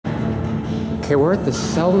Okay, we're at the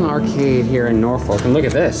Selden Arcade here in Norfolk, and look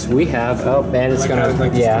at this. We have, oh, and it's gonna,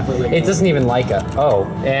 yeah, it doesn't even like it. Oh,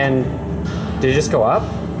 and did it just go up?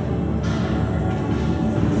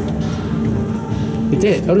 It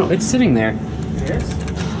did. Oh no, it's sitting there. It is?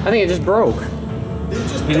 I think it just broke.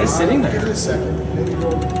 It is sitting there. Give it a second. Maybe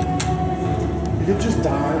did it just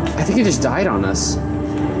die? I think it just died on us.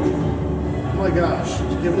 Oh my gosh.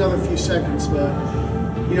 Give it another few seconds, but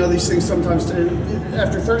you know these things sometimes,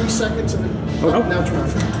 after 30 seconds of it, now turn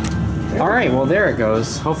on. All right, well there it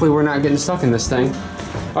goes. Hopefully we're not getting stuck in this thing.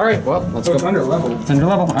 All right, well, let's go. It's under level. It's under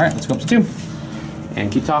level. All right, let's go up to 2. And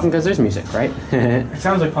keep talking because there's music, right? It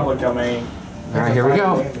sounds like public domain. All right, here we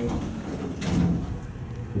go.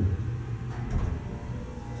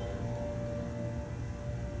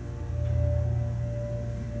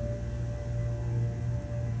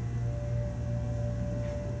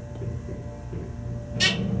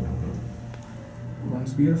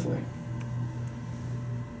 Runs beautifully.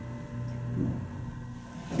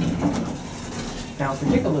 Now, if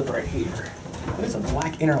we take a look right here, there's a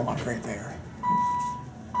black interlock right there.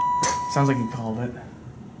 Sounds like he called it.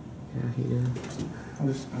 Yeah, he did. I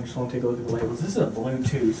just want to take a look at the labels. This is a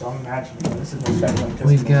Bluetooth, so I'm imagining this is most definitely.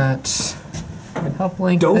 We've got help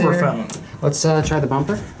link Dover there. phone. Let's try the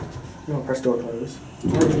bumper. You want to press door close?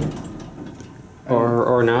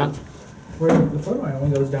 Or not. Where the photo line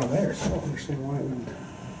only goes down there, so I don't understand why it wouldn't.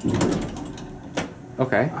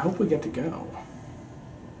 Okay. I hope we get to go.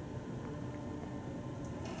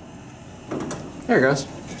 There it goes.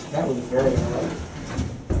 That was very odd.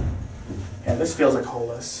 Yeah, this feels like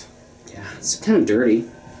holeless. Yeah, it's kind of dirty.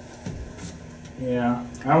 Yeah,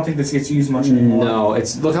 I don't think this gets used much anymore. No,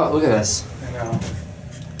 it's look at this. I know.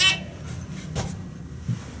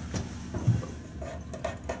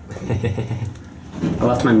 I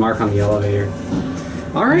left my mark on the elevator.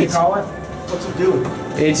 All right. What do you call it? What's it doing?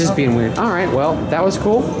 It's just being weird. All right, well, that was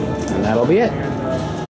cool, and that'll be it.